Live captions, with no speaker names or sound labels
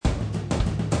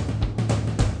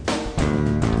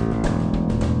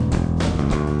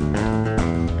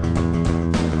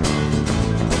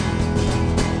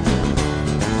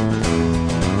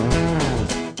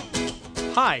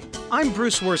I'm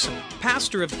Bruce Worson,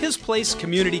 pastor of His Place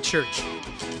Community Church.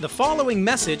 The following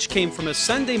message came from a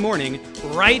Sunday morning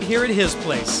right here at His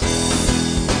Place.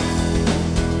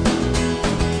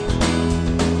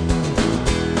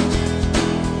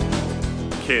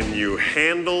 Can you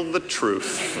handle the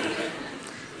truth?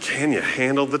 Can you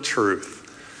handle the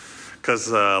truth?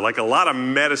 Because like a lot of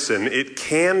medicine, it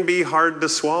can be hard to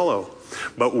swallow.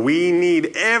 But we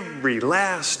need every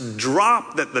last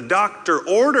drop that the doctor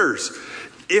orders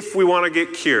if we want to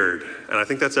get cured. And I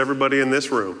think that's everybody in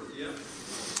this room.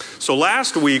 So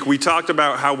last week, we talked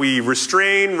about how we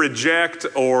restrain, reject,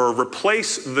 or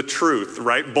replace the truth,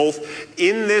 right? Both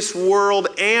in this world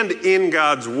and in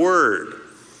God's Word.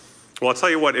 Well, I'll tell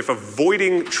you what, if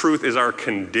avoiding truth is our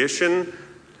condition,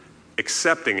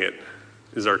 accepting it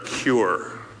is our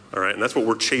cure. All right, and that's what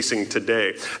we're chasing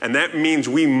today. And that means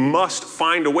we must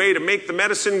find a way to make the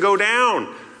medicine go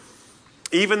down.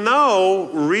 Even though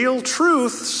real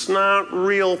truth's not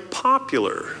real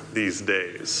popular these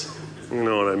days. You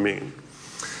know what I mean?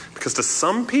 Because to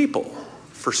some people,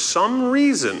 for some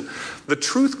reason, the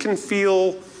truth can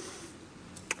feel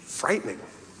frightening.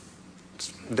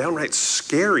 It's downright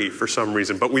scary for some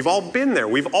reason. But we've all been there.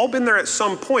 We've all been there at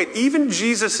some point. Even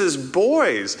Jesus'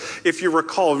 boys, if you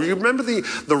recall. You remember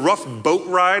the rough boat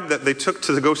ride that they took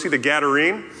to go see the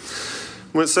Gadarene?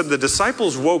 When it said the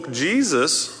disciples woke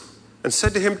Jesus and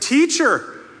said to him,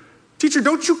 Teacher,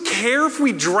 don't you care if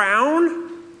we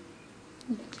drown?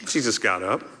 Jesus got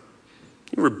up.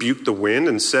 He rebuked the wind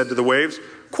and said to the waves,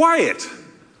 Quiet,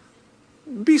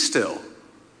 be still.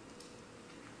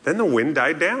 Then the wind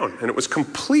died down, and it was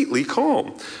completely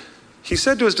calm. He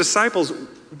said to his disciples,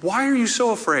 Why are you so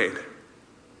afraid?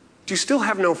 Do you still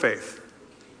have no faith?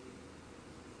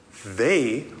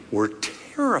 They were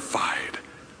terrified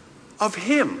of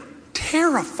him.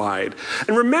 Terrified.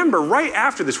 And remember, right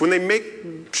after this, when they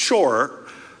make sure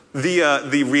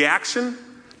the reaction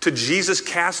to Jesus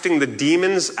casting the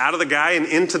demons out of the guy and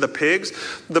into the pigs,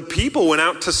 the people went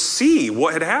out to see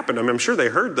what had happened. I mean, I'm sure they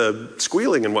heard the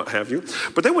squealing and what have you,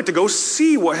 but they went to go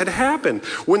see what had happened.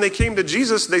 When they came to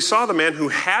Jesus, they saw the man who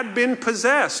had been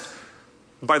possessed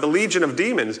by the legion of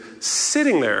demons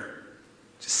sitting there,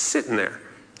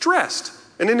 dressed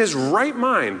and in his right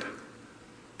mind.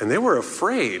 And they were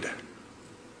afraid.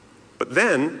 But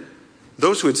then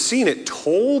those who had seen it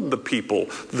told the people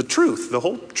the truth, the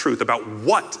whole truth about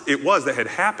what it was that had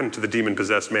happened to the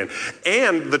demon-possessed man,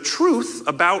 and the truth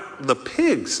about the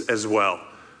pigs as well.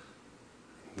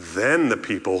 Then the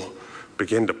people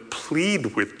began to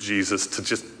plead with Jesus to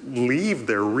just leave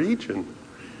their region.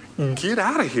 Get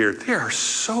out of here. They are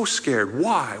so scared.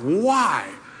 Why? Why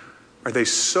are they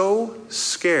so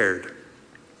scared?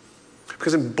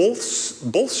 Because in both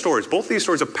stories, both these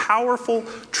stories, a powerful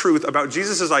truth about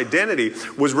Jesus' identity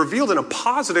was revealed in a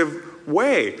positive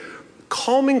way,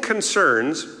 calming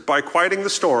concerns by quieting the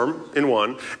storm in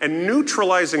one, and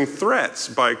neutralizing threats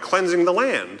by cleansing the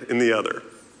land in the other.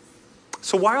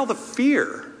 So why all the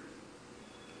fear?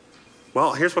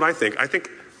 Well, here's what I think. I think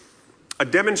a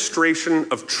demonstration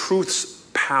of truth's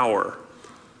power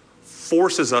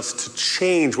forces us to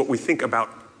change what we think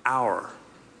about our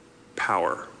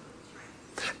power.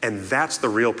 And that's the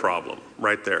real problem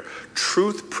right there.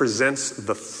 Truth presents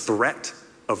the threat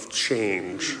of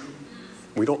change.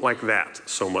 We don't like that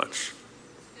so much.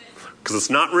 Because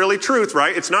it's not really truth,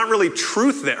 right? It's not really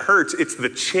truth that hurts. It's the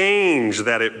change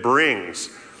that it brings.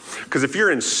 Because if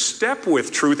you're in step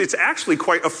with truth, it's actually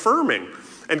quite affirming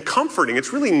and comforting.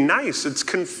 It's really nice.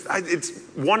 It's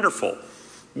wonderful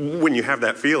when you have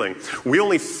that feeling. We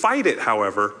only fight it,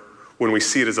 however, when we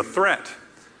see it as a threat.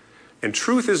 And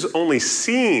truth is only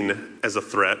seen as a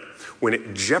threat when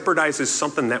it jeopardizes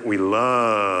something that we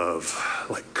love,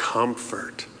 like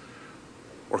comfort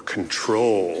or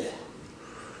control.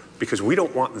 Because we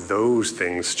don't want those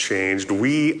things changed.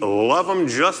 We love them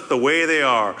just the way they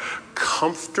are,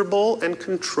 comfortable and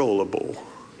controllable.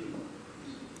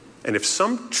 And if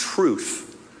some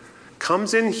truth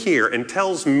comes in here and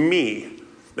tells me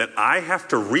that I have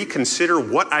to reconsider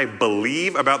what I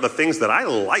believe about the things that I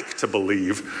like to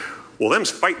believe, well,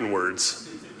 them's fighting words.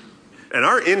 And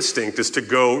our instinct is to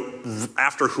go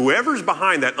after whoever's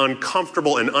behind that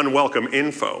uncomfortable and unwelcome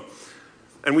info.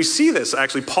 And we see this,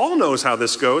 actually. Paul knows how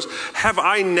this goes. Have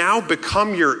I now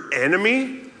become your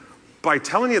enemy by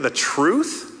telling you the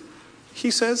truth?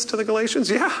 He says to the Galatians,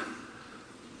 yeah.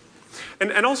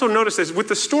 And also notice this. With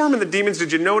the storm and the demons,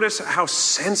 did you notice how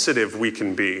sensitive we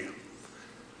can be?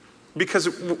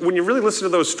 Because when you really listen to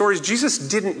those stories, Jesus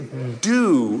didn't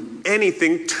do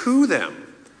anything to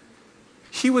them.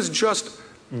 He was just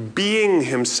being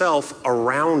himself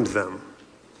around them.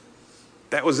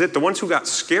 That was it. The ones who got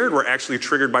scared were actually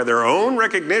triggered by their own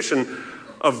recognition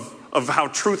of how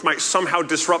truth might somehow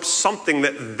disrupt something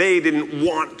that they didn't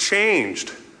want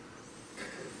changed.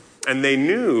 And they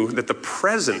knew that the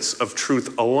presence of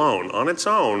truth alone, on its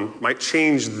own, might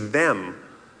change them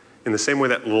in the same way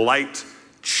that light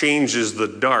changes the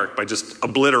dark by just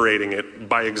obliterating it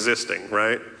by existing,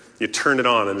 right? You turn it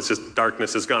on and it's just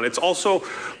darkness is gone. It's also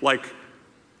like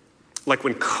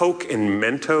when Coke and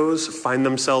Mentos find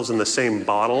themselves in the same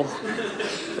bottle.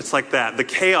 It's like that. The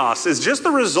chaos is just the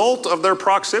result of their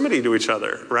proximity to each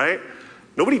other, right?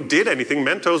 Nobody did anything.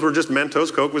 Mentos were just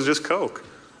Mentos. Coke was just Coke.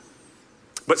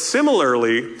 But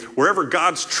similarly, wherever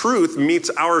God's truth meets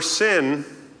our sin,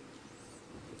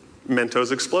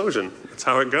 Mentos explosion. That's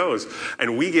how it goes.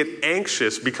 And we get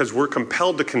anxious because we're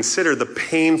compelled to consider the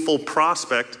painful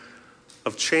prospect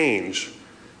of change.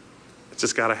 It's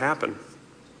just got to happen.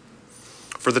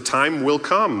 For the time will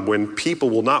come when people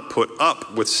will not put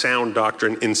up with sound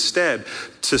doctrine. Instead,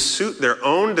 to suit their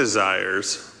own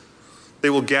desires, they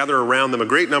will gather around them a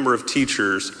great number of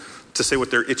teachers to say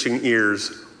what their itching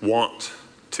ears want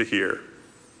to hear.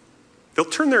 They'll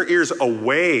turn their ears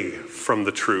away from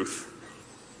the truth.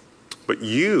 But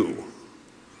you,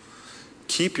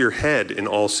 keep your head in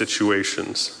all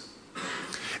situations.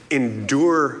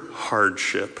 Endure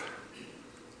hardship.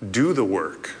 Do the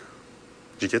work.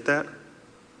 Did you get that?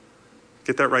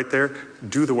 Get that right there?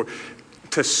 Do the work.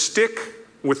 To stick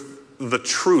with the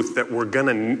truth that we're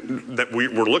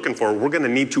looking for, we're going to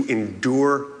need to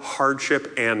endure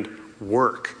hardship and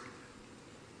work.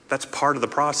 That's part of the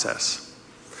process.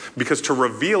 Because to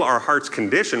reveal our heart's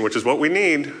condition, which is what we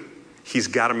need, he's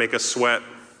got to make us sweat.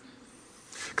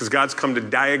 Because God's come to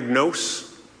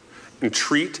diagnose and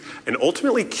treat and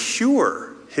ultimately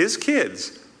cure his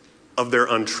kids of their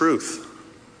untruth.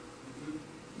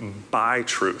 By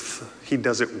truth. He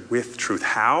does it with truth.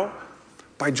 How?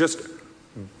 By just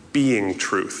being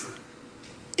truth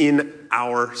in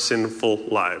our sinful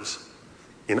lives,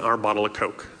 in our bottle of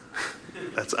Coke.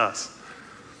 That's us.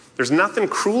 There's nothing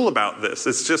cruel about this.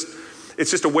 It's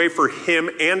just a way for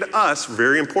him and us,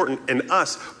 very important, and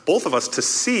us, both of us, to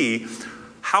see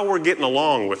how we're getting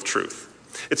along with truth.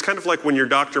 It's kind of like when your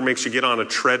doctor makes you get on a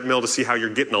treadmill to see how you're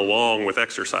getting along with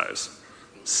exercise.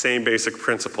 Same basic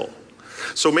principle.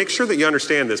 So make sure that you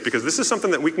understand this, because this is something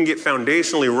that we can get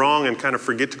foundationally wrong and kind of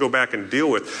forget to go back and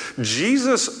deal with.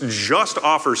 Jesus just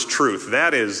offers truth.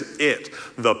 That is it.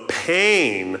 The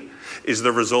pain is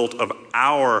the result of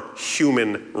our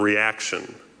human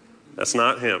reaction. That's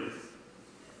not him.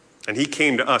 And he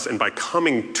came to us, and by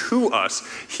coming to us,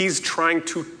 he's trying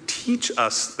to teach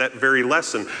us that very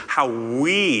lesson, how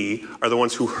we are the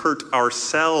ones who hurt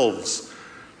ourselves,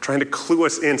 trying to clue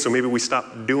us in so maybe we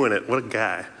stop doing it. What a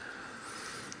guy.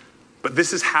 But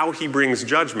this is how he brings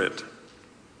judgment.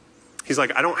 He's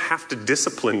like, I don't have to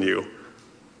discipline you.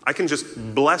 I can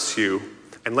just bless you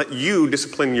and let you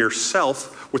discipline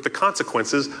yourself with the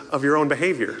consequences of your own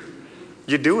behavior.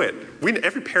 You do it.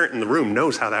 Every parent in the room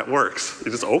knows how that works.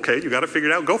 You just, okay, you got it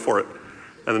figured out, go for it.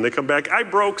 And then they come back, I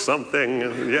broke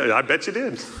something. Yeah, I bet you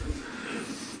did.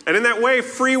 And in that way,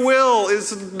 free will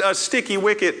is a sticky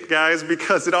wicket, guys,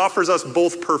 because it offers us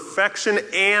both perfection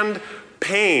and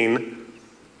pain.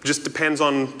 Just depends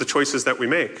on the choices that we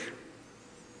make.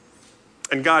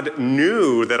 And God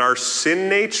knew that our sin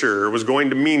nature was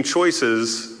going to mean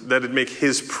choices that would make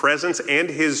his presence and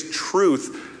his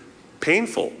truth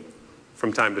painful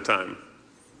from time to time.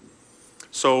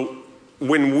 So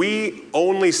when we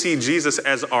only see Jesus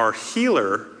as our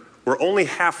healer, we're only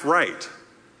half right.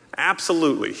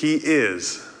 Absolutely, he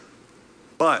is.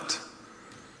 But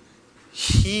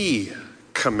he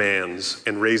commands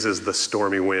and raises the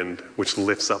stormy wind, which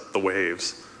lifts up the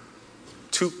waves,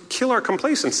 to kill our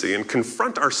complacency and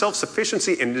confront our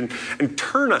self-sufficiency and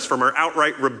turn us from our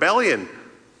outright rebellion.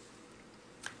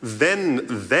 Then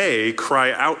they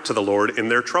cry out to the Lord in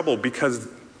their trouble, because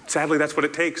sadly that's what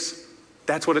it takes.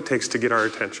 That's what it takes to get our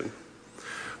attention.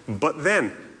 But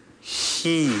then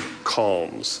he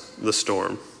calms the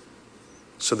storm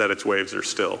so that its waves are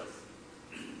still.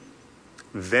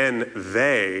 Then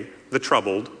they, the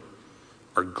troubled,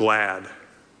 are glad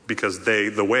because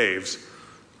the waves,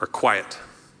 are quiet,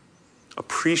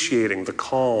 appreciating the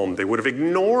calm they would have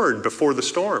ignored before the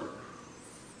storm.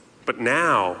 But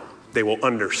now they will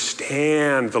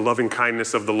understand the loving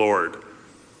kindness of the Lord.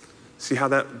 See how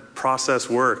that process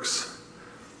works?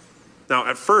 Now,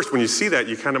 at first, when you see that,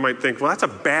 you kind of might think, well, that's a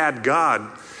bad God.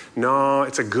 No,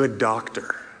 it's a good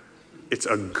doctor. It's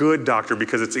a good doctor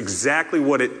because it's exactly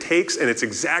what it takes and it's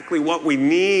exactly what we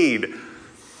need.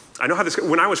 I know how this,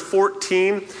 when I was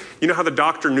 14, you know how the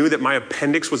doctor knew that my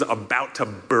appendix was about to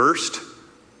burst?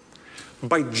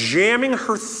 by jamming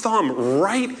her thumb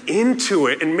right into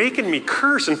it and making me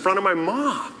curse in front of my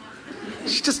mom.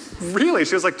 She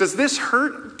was like, does this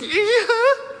hurt?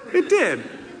 Yeah, it did.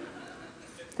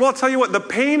 Well, I'll tell you what, the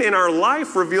pain in our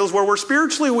life reveals where we're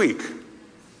spiritually weak.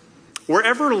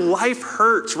 Wherever life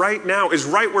hurts right now is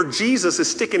right where Jesus is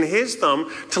sticking his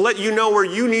thumb to let you know where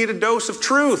you need a dose of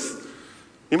truth.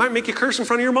 He might make you curse in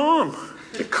front of your mom.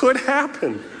 It could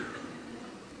happen.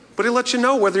 But it lets you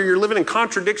know whether you're living in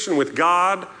contradiction with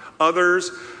God,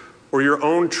 others, or your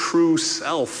own true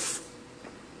self.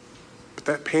 But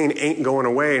that pain ain't going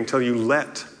away until you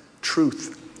let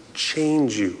truth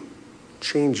change you.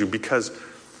 Because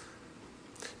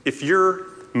if you're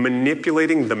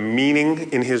manipulating the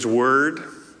meaning in his word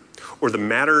or the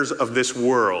matters of this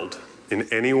world in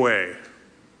any way,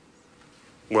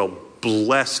 well,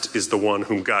 blessed is the one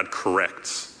whom God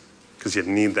corrects, because you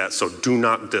need that. So do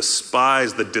not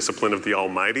despise the discipline of the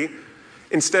Almighty.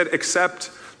 Instead,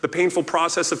 accept the painful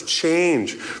process of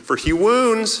change. For he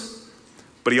wounds,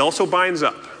 but he also binds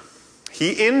up.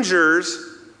 He injures,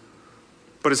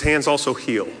 but his hands also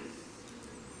heal.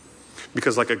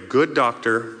 Because like a good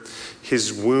doctor,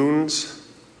 his wounds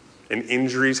and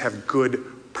injuries have good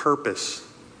purpose.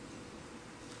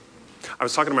 I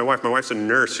was talking to my wife. My wife's a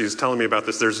nurse. She's telling me about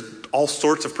this. There's all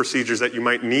sorts of procedures that you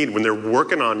might need when they're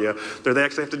working on you. They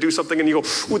actually have to do something and you go,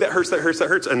 ooh, that hurts.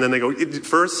 And then they go,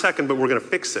 for a second, but we're going to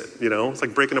fix it. It's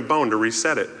like breaking a bone to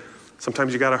reset it.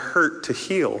 Sometimes you got to hurt to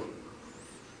heal.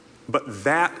 But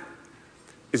that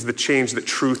is the change that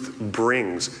truth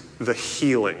brings, the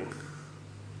healing.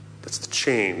 That's the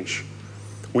change.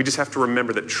 We just have to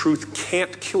remember that truth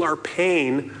can't kill our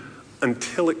pain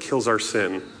until it kills our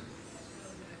sin.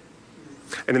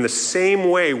 And in the same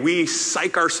way, we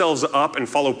psych ourselves up and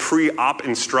follow pre-op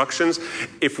instructions.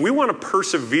 If we want to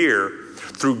persevere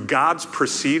through God's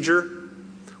procedure,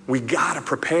 we got to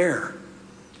prepare.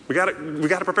 We got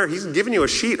to prepare. He's given you a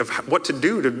sheet of what to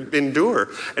do to endure.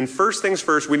 And first things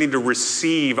first, we need to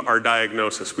receive our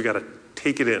diagnosis. We got to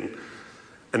take it in.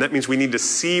 And that means we need to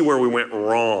see where we went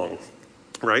wrong,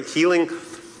 right? Healing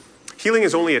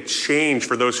is only a change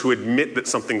for those who admit that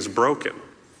something's broken.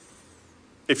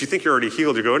 If you think you're already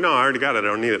healed, you go, no, I already got it. I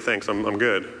don't need it. Thanks. I'm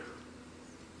good.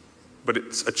 But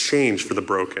it's a change for the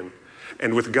broken.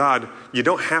 And with God, you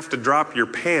don't have to drop your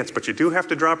pants, but you do have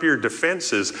to drop your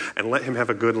defenses and let him have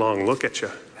a good long look at you.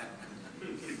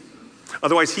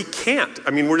 Otherwise, he can't.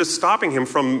 We're just stopping him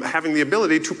from having the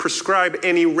ability to prescribe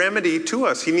any remedy to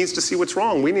us. He needs to see what's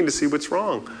wrong. We need to see what's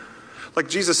wrong. Like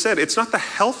Jesus said, it's not the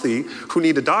healthy who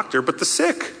need a doctor, but the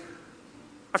sick.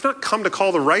 I've not come to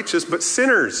call the righteous, but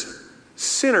sinners.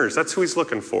 Sinners, that's who he's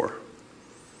looking for.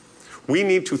 We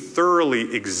need to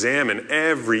thoroughly examine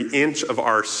every inch of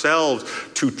ourselves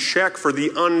to check for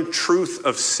the untruth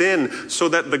of sin so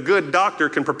that the good doctor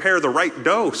can prepare the right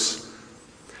dose.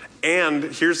 And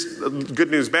here's a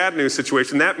good news, bad news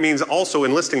situation. That means also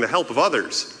enlisting the help of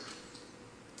others.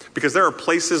 Because there are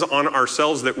places on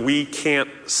ourselves that we can't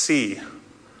see,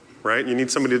 right? You need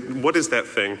somebody what is that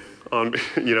thing?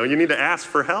 You need to ask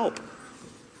for help.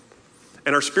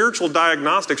 And our spiritual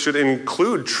diagnostics should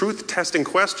include truth-testing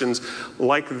questions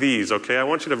like these, okay? I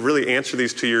want you to really answer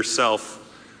these to yourself.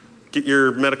 Get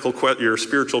your your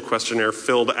spiritual questionnaire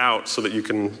filled out so that you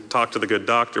can talk to the good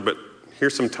doctor. But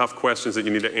here's some tough questions that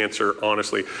you need to answer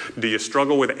honestly. Do you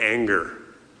struggle with anger?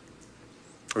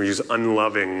 Or use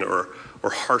unloving or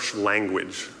harsh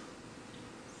language?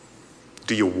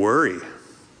 Do you worry?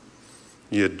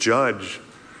 You judge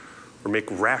or make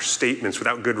rash statements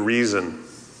without good reason?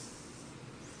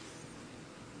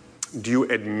 Do you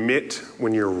admit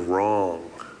when you're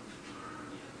wrong?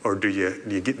 Or do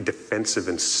you get defensive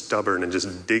and stubborn and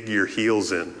just dig your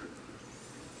heels in?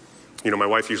 My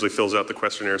wife usually fills out the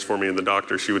questionnaires for me, and the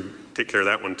doctor, she would take care of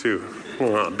that one too.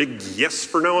 Big yes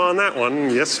for no on that one.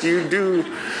 Yes, you do.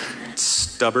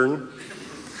 Stubborn.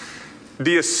 Do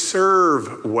you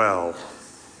serve well?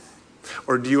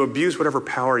 Or do you abuse whatever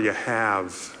power you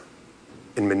have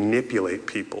and manipulate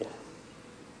people?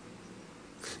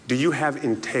 Do you have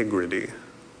integrity?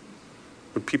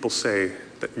 Would people say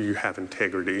that you have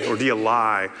integrity? Or do you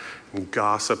lie and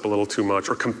gossip a little too much?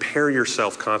 Or compare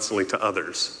yourself constantly to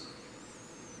others?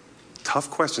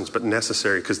 Tough questions, but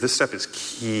necessary, because this step is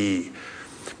key.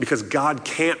 Because God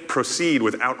can't proceed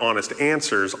without honest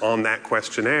answers on that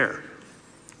questionnaire.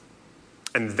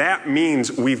 And that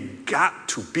means we've got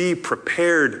to be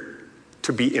prepared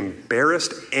to be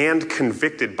embarrassed and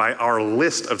convicted by our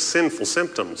list of sinful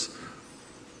symptoms.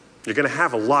 You're going to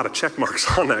have a lot of check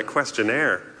marks on that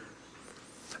questionnaire.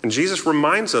 And Jesus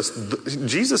reminds us,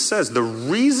 Jesus says, the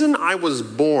reason I was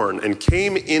born and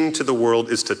came into the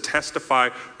world is to testify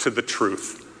to the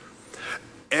truth.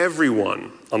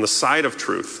 everyone on the side of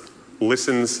truth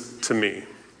listens to me.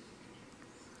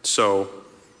 So,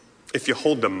 if you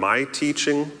hold to my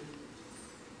teaching,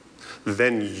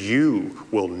 then you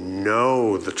will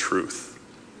know the truth,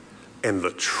 and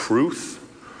the truth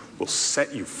will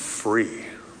set you free.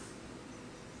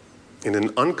 In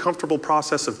an uncomfortable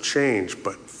process of change,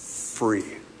 but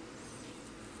free.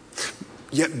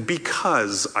 Yet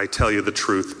because I tell you the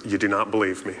truth, you do not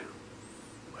believe me.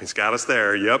 He's got us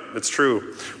there. Yep, it's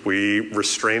true. We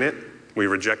restrain it, we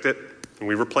reject it, and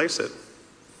we replace it.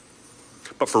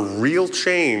 But for real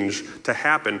change to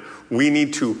happen, we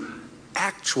need to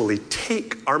actually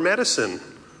take our medicine,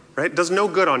 right? It does no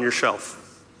good on your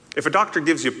shelf. If a doctor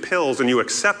gives you pills and you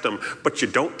accept them, but you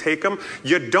don't take them,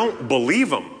 you don't believe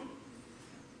them.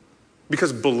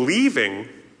 Because believing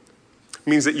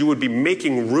means that you would be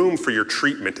making room for your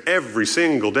treatment every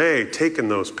single day, taking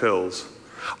those pills.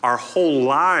 Our whole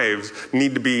lives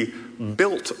need to be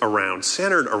built around,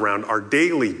 centered around our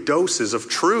daily doses of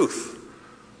truth.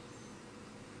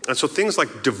 And so things like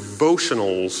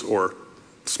devotionals or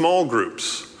small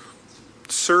groups,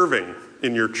 serving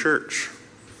in your church,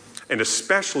 and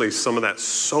especially some of that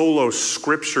solo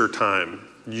scripture time,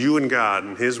 you and God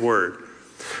and His Word,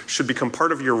 should become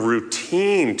part of your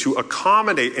routine to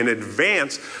accommodate and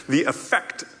advance the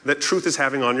effect that truth is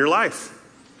having on your life.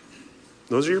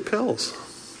 Those are your pills.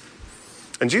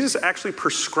 And Jesus actually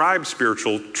prescribes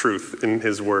spiritual truth in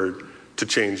His Word to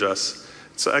change us.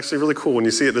 It's actually really cool when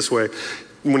you see it this way.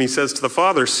 When He says to the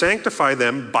Father, sanctify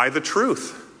them by the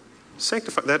truth.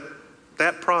 Sanctify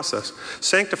that process.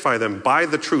 Sanctify them by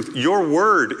the truth. Your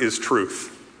word is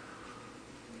truth.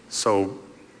 So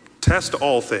test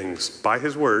all things by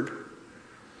His Word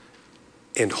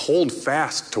and hold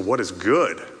fast to what is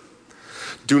good.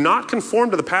 Do not conform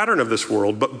to the pattern of this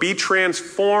world, but be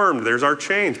transformed. There's our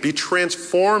change. Be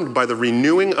transformed by the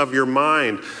renewing of your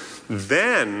mind.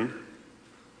 Then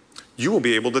you will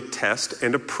be able to test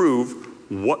and approve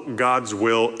what God's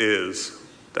will is.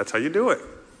 That's how you do it.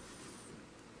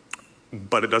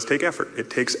 But it does take effort. It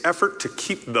takes effort to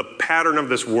keep the pattern of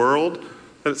this world,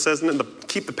 that it says,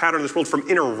 keep the pattern of this world from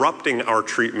interrupting our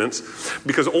treatments,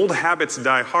 because old habits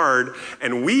die hard,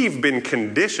 and we've been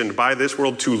conditioned by this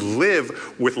world to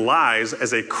live with lies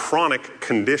as a chronic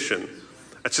condition.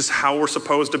 That's just how we're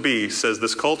supposed to be, says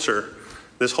this culture,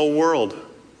 this whole world.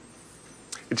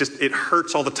 It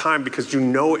hurts all the time because you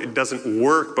know it doesn't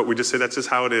work, but we just say that's just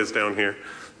how it is down here.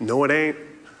 No, it ain't.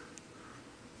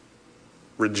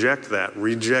 Reject that.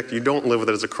 Reject. You don't live with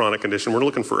it as a chronic condition. We're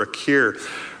looking for a cure.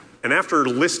 And after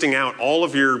listing out all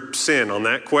of your sin on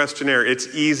that questionnaire,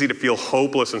 it's easy to feel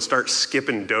hopeless and start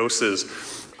skipping doses.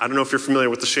 I don't know if you're familiar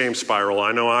with the shame spiral.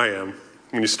 I know I am.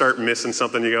 When you start missing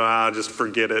something, you go, just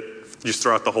forget it. You just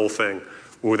throw out the whole thing.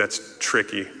 Ooh, that's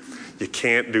tricky. You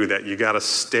can't do that. You got to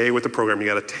stay with the program. You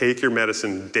got to take your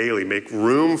medicine daily. Make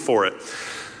room for it.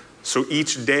 So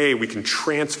each day we can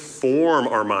transform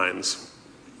our minds.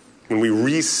 When we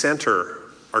recenter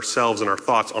ourselves and our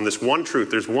thoughts on this one truth,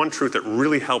 there's one truth that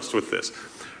really helps with this.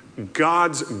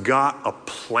 God's got a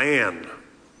plan.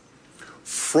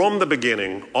 From the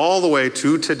beginning all the way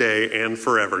to today and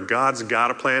forever. God's got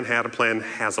a plan, had a plan,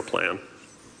 has a plan.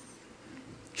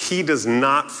 He does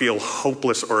not feel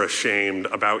hopeless or ashamed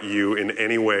about you in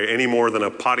any way, any more than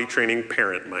a potty training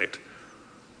parent might.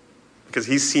 Because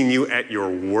He's seen you at your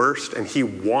worst, and He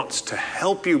wants to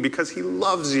help you because He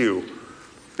loves you,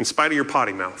 in spite of your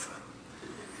potty mouth.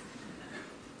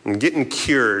 And getting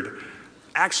cured,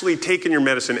 actually taking your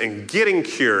medicine and getting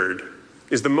cured,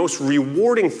 is the most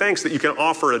rewarding thanks that you can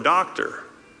offer a doctor.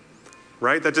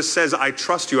 Right? That just says, I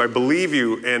trust you, I believe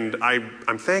you, and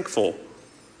I'm thankful.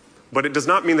 But it does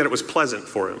not mean that it was pleasant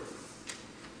for him.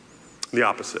 The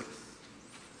opposite.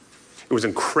 It was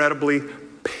incredibly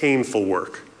painful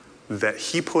work that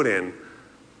He put in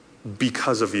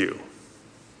because of you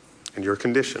and your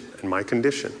condition and my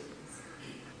condition.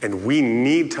 And we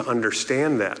need to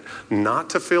understand that, not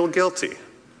to feel guilty.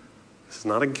 This is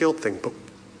not a guilt thing, but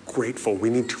grateful. We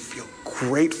need to feel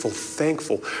grateful,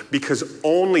 thankful, because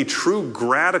only true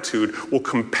gratitude will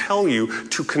compel you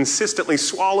to consistently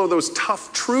swallow those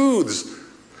tough truths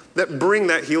that bring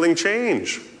that healing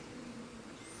change.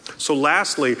 So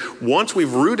lastly, once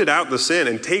we've rooted out the sin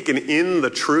and taken in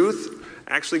the truth,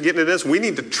 actually getting into this, we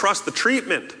need to trust the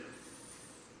treatment.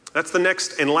 That's the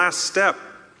next and last step.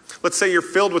 Let's say you're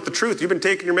filled with the truth. You've been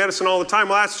taking your medicine all the time.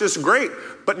 Well, that's just great.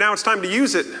 But now it's time to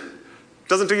use it.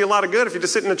 Doesn't do you a lot of good if you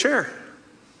just sit in a chair.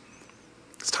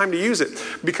 It's time to use it.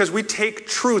 Because we take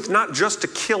truth not just to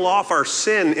kill off our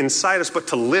sin inside us, but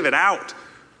to live it out.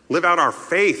 Live out our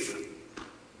faith.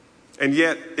 And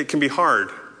yet, it can be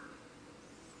hard.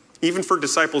 even for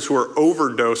disciples who are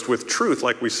overdosed with truth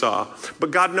like we saw.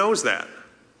 But God knows that.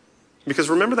 Because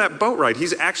remember that boat ride,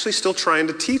 he's actually still trying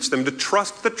to teach them to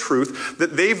trust the truth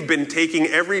that they've been taking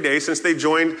every day since they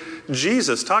joined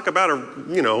Jesus. Talk about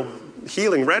a,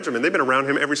 healing regimen. They've been around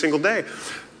him every single day,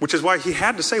 which is why he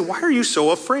had to say, why are you so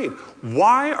afraid?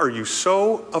 Why are you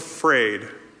so afraid?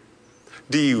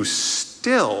 Do you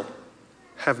still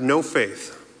have no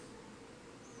faith?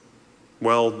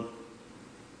 Well,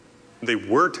 they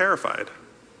were terrified.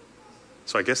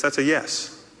 So I guess that's a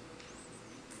yes.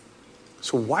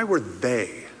 So why were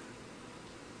they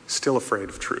still afraid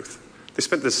of truth? They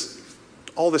spent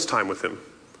all this time with him.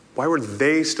 Why were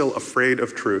they still afraid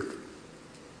of truth?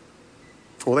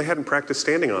 Well, they hadn't practiced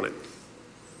standing on it.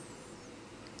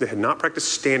 They had not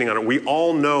practiced standing on it. We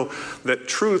all know that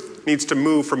truth needs to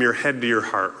move from your head to your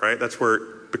heart, right? That's where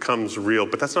it becomes real.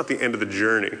 But that's not the end of the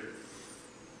journey.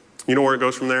 You know where it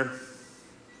goes from there?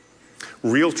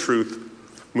 Real truth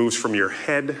moves from your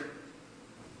head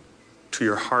to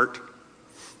your heart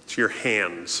to your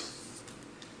hands.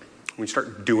 We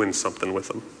start doing something with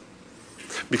them.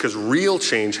 Because real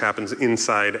change happens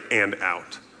inside and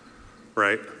out,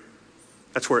 right?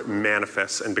 That's where it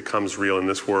manifests and becomes real in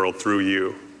this world through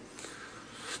you.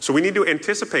 So we need to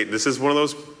anticipate. This is one of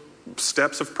those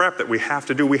steps of prep that we have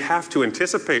to do. We have to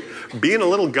anticipate being a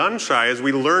little gun shy as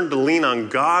we learn to lean on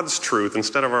God's truth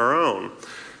instead of our own.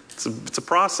 It's a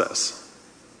process.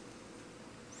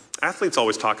 Athletes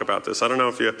always talk about this. I don't know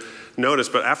if you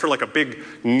noticed, but after like a big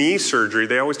knee surgery,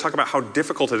 they always talk about how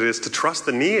difficult it is to trust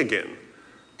the knee again.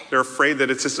 They're afraid that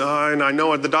it's just, and I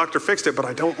know the doctor fixed it, but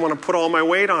I don't want to put all my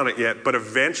weight on it yet. But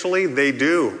eventually they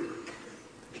do,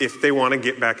 if they want to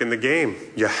get back in the game.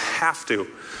 You have to.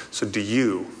 So do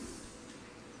you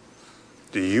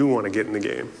want to get in the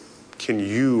game? Can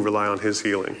you rely on his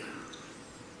healing?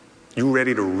 You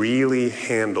ready to really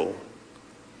handle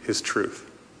his truth?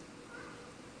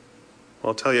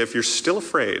 I'll tell you, if you're still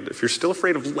afraid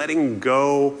of letting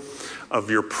go of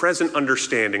your present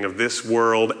understanding of this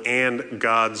world and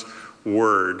God's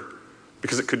word,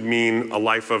 because it could mean a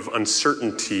life of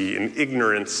uncertainty and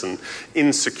ignorance and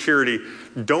insecurity,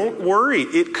 don't worry,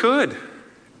 it could.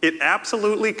 It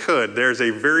absolutely could. There's a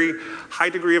very high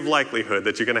degree of likelihood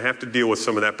that you're going to have to deal with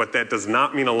some of that, but that does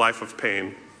not mean a life of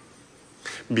pain.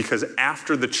 Because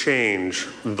after the change,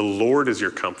 the Lord is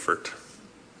your comfort.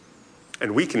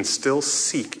 And we can still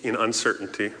seek in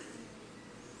uncertainty.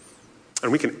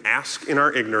 And we can ask in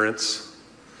our ignorance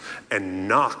and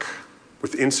knock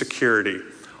with insecurity,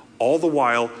 all the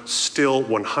while still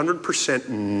 100%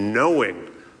 knowing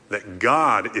that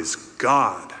God is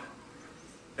God.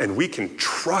 And we can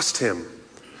trust him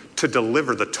to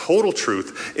deliver the total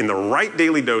truth in the right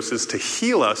daily doses to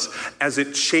heal us as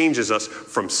it changes us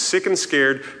from sick and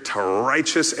scared to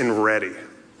righteous and ready.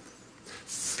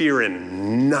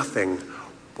 Fearing nothing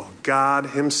while God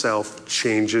himself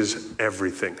changes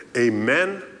everything.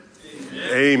 Amen? Amen.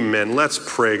 Amen. Let's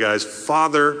pray, guys.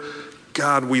 Father,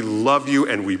 God, we love you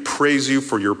and we praise you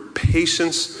for your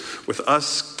patience with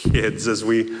us kids as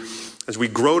we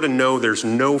grow to know there's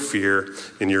no fear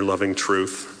in your loving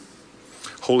truth.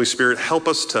 Holy Spirit, help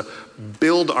us to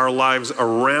build our lives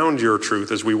around your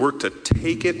truth as we work to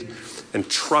take it and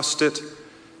trust it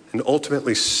and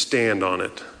ultimately stand on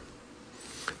it.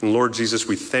 And Lord Jesus,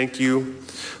 we thank you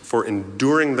for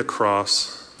enduring the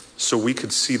cross so we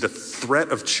could see the threat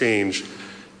of change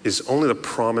is only the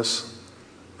promise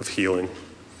of healing.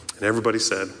 And everybody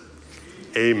said,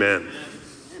 amen.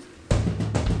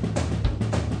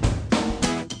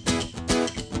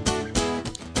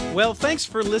 Well, thanks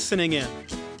for listening in.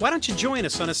 Why don't you join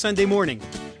us on a Sunday morning?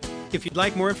 If you'd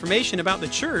like more information about the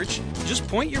church, just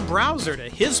point your browser to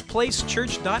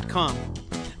hisplacechurch.com.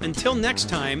 Until next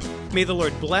time, may the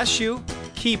Lord bless you,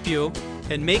 keep you,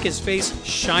 and make his face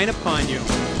shine upon you.